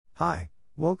Hi,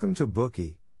 welcome to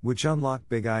Bookie, which unlock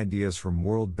big ideas from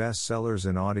world bestsellers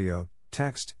in audio,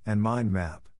 text, and mind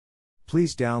map.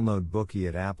 Please download Bookie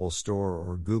at Apple Store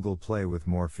or Google Play with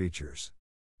more features.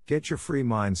 Get your free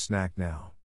mind snack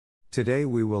now. Today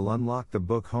we will unlock the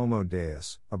book Homo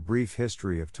Deus, A Brief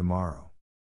History of Tomorrow.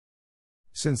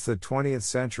 Since the 20th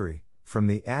century, from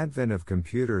the advent of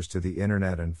computers to the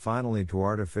internet and finally to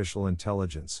artificial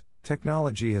intelligence,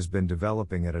 technology has been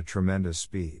developing at a tremendous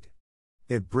speed.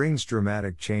 It brings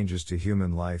dramatic changes to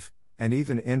human life, and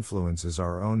even influences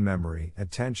our own memory,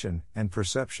 attention, and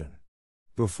perception.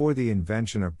 Before the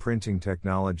invention of printing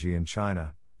technology in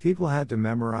China, people had to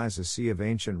memorize a sea of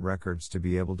ancient records to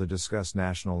be able to discuss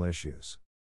national issues.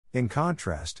 In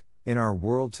contrast, in our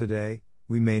world today,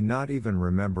 we may not even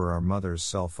remember our mother's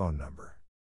cell phone number.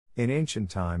 In ancient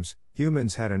times,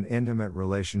 humans had an intimate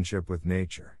relationship with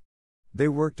nature. They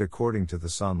worked according to the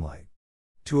sunlight.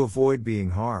 To avoid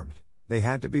being harmed, they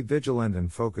had to be vigilant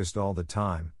and focused all the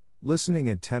time, listening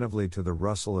attentively to the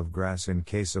rustle of grass in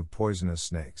case of poisonous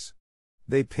snakes.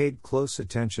 They paid close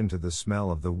attention to the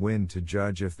smell of the wind to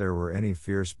judge if there were any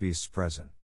fierce beasts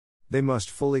present. They must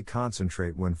fully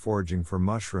concentrate when foraging for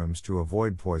mushrooms to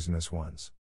avoid poisonous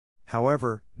ones.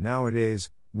 However,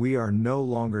 nowadays, we are no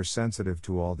longer sensitive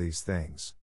to all these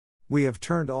things. We have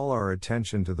turned all our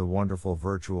attention to the wonderful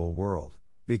virtual world,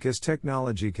 because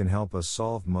technology can help us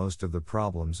solve most of the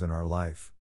problems in our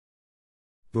life.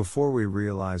 Before we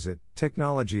realize it,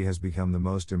 technology has become the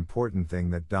most important thing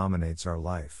that dominates our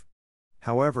life.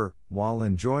 However, while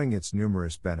enjoying its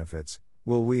numerous benefits,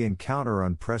 will we encounter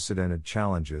unprecedented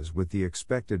challenges with the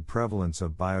expected prevalence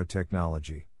of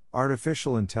biotechnology,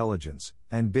 artificial intelligence,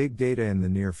 and big data in the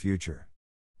near future?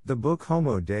 The book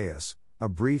Homo Deus, A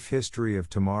Brief History of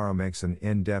Tomorrow makes an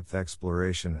in-depth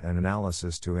exploration and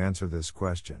analysis to answer this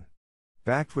question.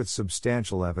 Backed with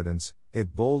substantial evidence,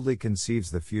 it boldly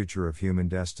conceives the future of human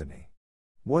destiny.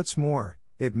 What's more,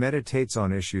 it meditates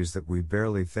on issues that we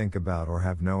barely think about or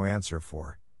have no answer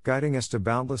for, guiding us to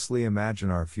boundlessly imagine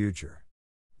our future.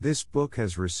 This book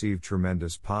has received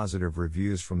tremendous positive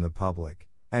reviews from the public,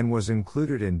 and was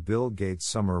included in Bill Gates'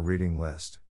 summer reading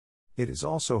list. It is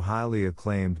also highly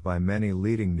acclaimed by many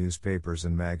leading newspapers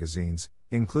and magazines,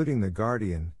 including The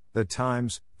Guardian, The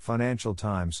Times, Financial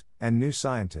Times, and New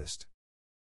Scientist.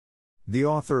 The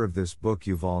author of this book,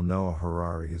 Yuval Noah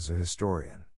Harari, is a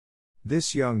historian.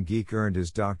 This young geek earned his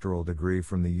doctoral degree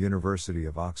from the University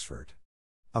of Oxford.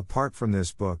 Apart from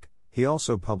this book, he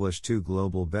also published 2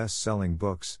 global best-selling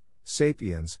books,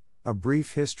 Sapiens, A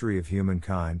Brief History of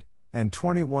Humankind, and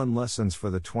 21 Lessons for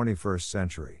the 21st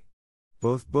Century.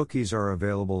 Both bookies are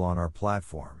available on our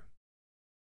platform.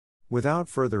 Without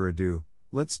further ado,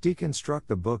 let's deconstruct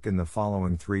the book in the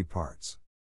following 3 parts.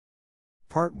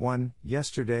 Part 1,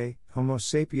 Yesterday, Homo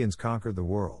sapiens conquered the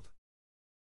world.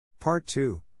 Part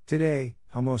 2, Today,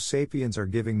 Homo sapiens are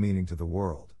giving meaning to the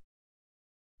world.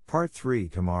 Part 3,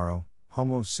 Tomorrow,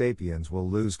 Homo sapiens will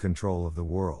lose control of the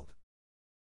world.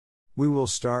 We will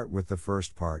start with the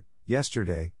first part,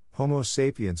 Yesterday, Homo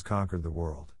sapiens conquered the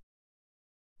world.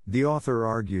 The author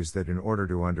argues that in order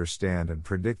to understand and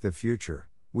predict the future,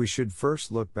 we should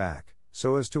first look back,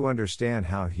 so as to understand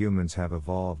how humans have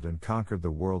evolved and conquered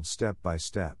the world step by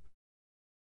step.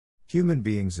 Human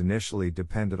beings initially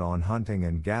depended on hunting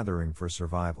and gathering for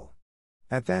survival.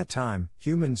 At that time,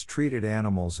 humans treated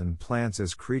animals and plants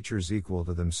as creatures equal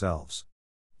to themselves.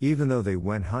 Even though they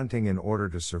went hunting in order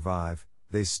to survive,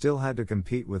 they still had to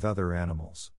compete with other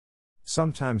animals.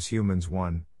 Sometimes humans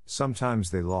won,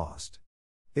 sometimes they lost.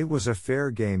 It was a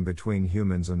fair game between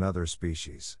humans and other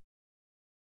species.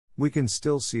 We can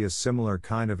still see a similar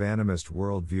kind of animist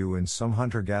worldview in some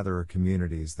hunter-gatherer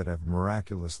communities that have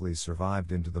miraculously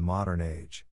survived into the modern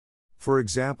age. For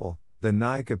example, the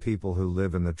Nayaka people who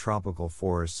live in the tropical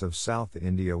forests of South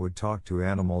India would talk to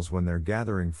animals when they're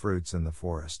gathering fruits in the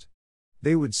forest.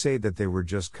 They would say that they were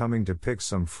just coming to pick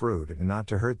some fruit and not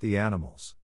to hurt the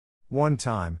animals. One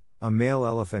time, a male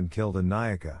elephant killed a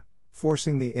Nayaka,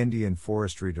 forcing the Indian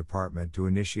Forestry Department to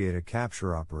initiate a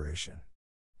capture operation.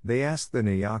 They asked the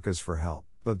Nayakas for help,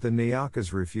 but the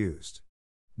Nayakas refused.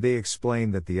 They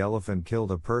explained that the elephant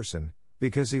killed a person,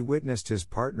 because he witnessed his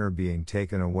partner being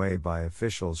taken away by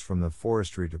officials from the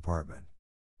Forestry Department.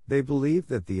 They believed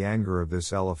that the anger of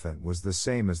this elephant was the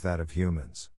same as that of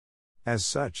humans. As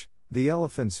such, the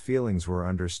elephant's feelings were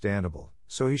understandable,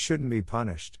 so he shouldn't be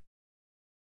punished.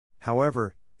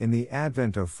 However, in the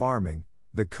advent of farming,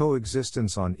 the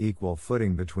coexistence on equal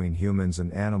footing between humans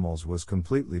and animals was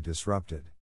completely disrupted.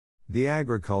 The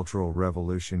agricultural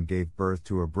revolution gave birth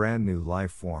to a brand new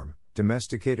life form,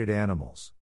 domesticated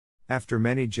animals. After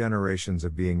many generations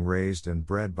of being raised and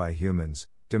bred by humans,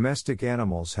 domestic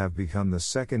animals have become the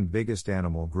second biggest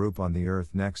animal group on the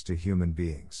earth next to human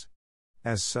beings.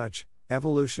 As such,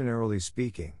 evolutionarily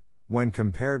speaking, when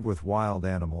compared with wild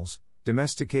animals,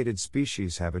 domesticated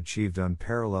species have achieved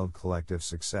unparalleled collective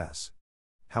success.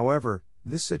 However,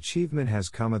 this achievement has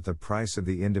come at the price of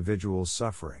the individual's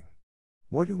suffering.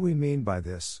 What do we mean by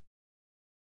this?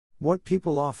 What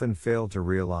people often fail to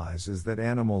realize is that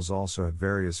animals also have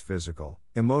various physical,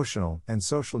 emotional, and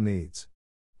social needs.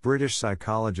 British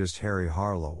psychologist Harry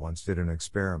Harlow once did an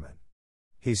experiment.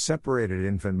 He separated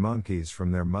infant monkeys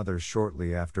from their mothers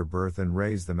shortly after birth and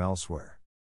raised them elsewhere.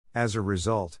 As a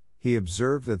result, he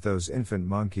observed that those infant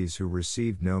monkeys who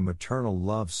received no maternal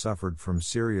love suffered from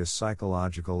serious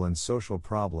psychological and social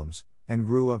problems, and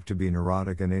grew up to be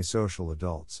neurotic and asocial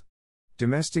adults.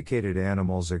 Domesticated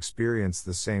animals experience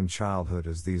the same childhood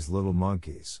as these little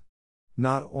monkeys.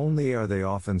 Not only are they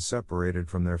often separated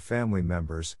from their family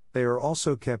members, they are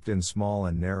also kept in small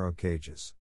and narrow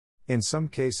cages. In some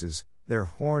cases, their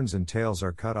horns and tails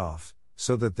are cut off,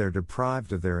 so that they're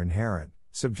deprived of their inherent,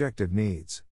 subjective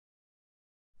needs.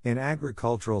 In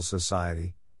agricultural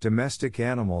society, domestic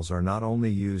animals are not only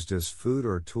used as food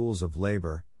or tools of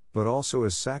labor, but also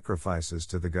as sacrifices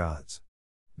to the gods.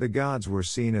 The gods were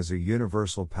seen as a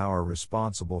universal power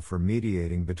responsible for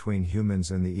mediating between humans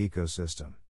and the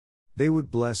ecosystem. They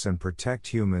would bless and protect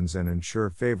humans and ensure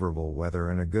favorable weather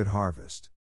and a good harvest.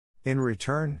 In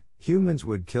return, humans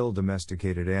would kill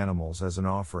domesticated animals as an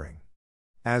offering.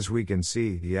 As we can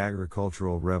see, the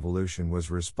agricultural revolution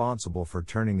was responsible for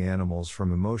turning animals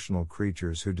from emotional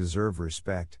creatures who deserve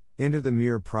respect, into the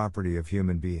mere property of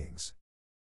human beings.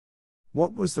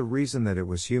 What was the reason that it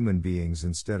was human beings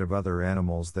instead of other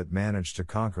animals that managed to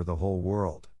conquer the whole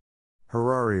world?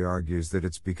 Harari argues that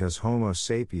it's because Homo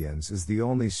sapiens is the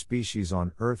only species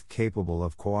on Earth capable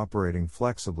of cooperating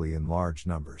flexibly in large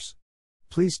numbers.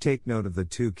 Please take note of the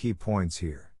two key points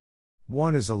here.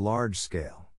 One is a large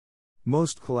scale.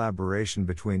 Most collaboration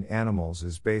between animals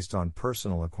is based on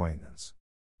personal acquaintance.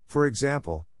 For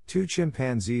example, two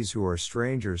chimpanzees who are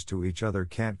strangers to each other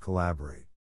can't collaborate.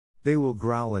 They will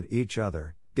growl at each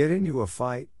other, get into a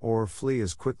fight, or flee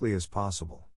as quickly as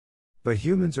possible. But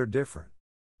humans are different.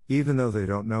 Even though they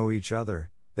don't know each other,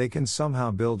 they can somehow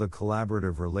build a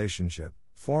collaborative relationship,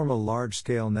 form a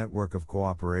large-scale network of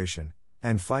cooperation,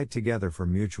 and fight together for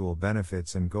mutual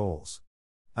benefits and goals.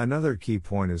 Another key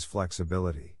point is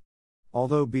flexibility.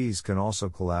 Although bees can also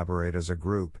collaborate as a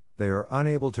group, they are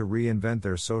unable to reinvent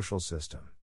their social system.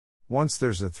 Once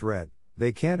there's a threat,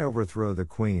 they can't overthrow the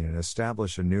queen and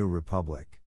establish a new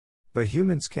republic. But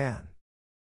humans can.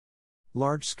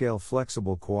 Large-scale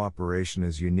flexible cooperation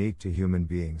is unique to human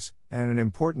beings, and an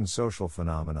important social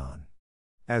phenomenon.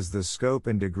 As the scope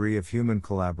and degree of human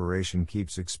collaboration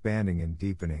keeps expanding and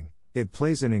deepening, it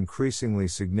plays an increasingly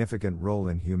significant role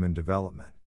in human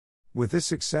development. With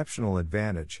this exceptional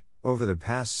advantage, over the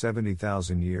past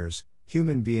 70,000 years,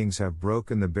 human beings have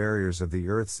broken the barriers of the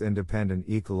Earth's independent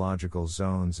ecological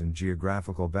zones and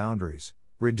geographical boundaries,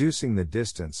 reducing the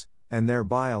distance, and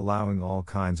thereby allowing all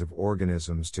kinds of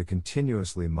organisms to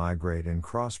continuously migrate and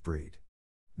crossbreed.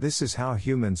 This is how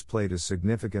humans played a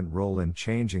significant role in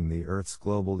changing the Earth's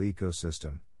global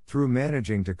ecosystem, through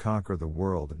managing to conquer the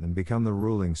world and become the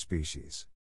ruling species.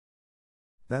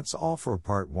 That's all for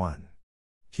part 1.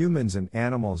 Humans and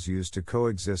animals used to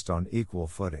coexist on equal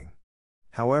footing.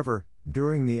 However,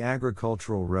 during the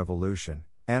agricultural revolution,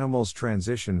 animals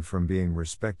transitioned from being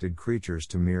respected creatures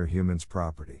to mere humans'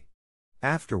 property.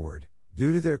 Afterward,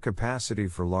 due to their capacity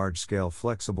for large-scale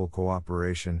flexible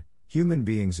cooperation, human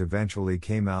beings eventually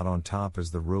came out on top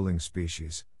as the ruling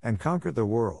species, and conquered the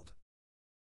world.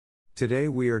 Today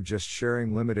we are just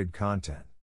sharing limited content.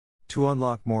 To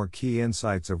unlock more key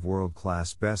insights of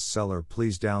world-class bestseller,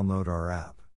 please download our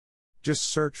app. Just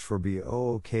search for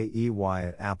BOOKEY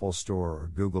at Apple Store or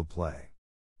Google Play.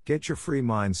 Get your free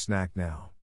mind snack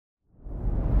now.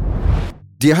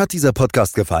 Dir hat dieser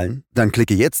Podcast gefallen? Dann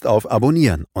klicke jetzt auf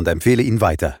Abonnieren und empfehle ihn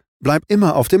weiter. Bleib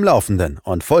immer auf dem Laufenden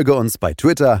und folge uns bei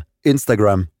Twitter,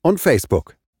 Instagram und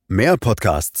Facebook. Mehr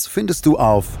Podcasts findest du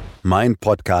auf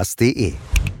meinpodcast.de.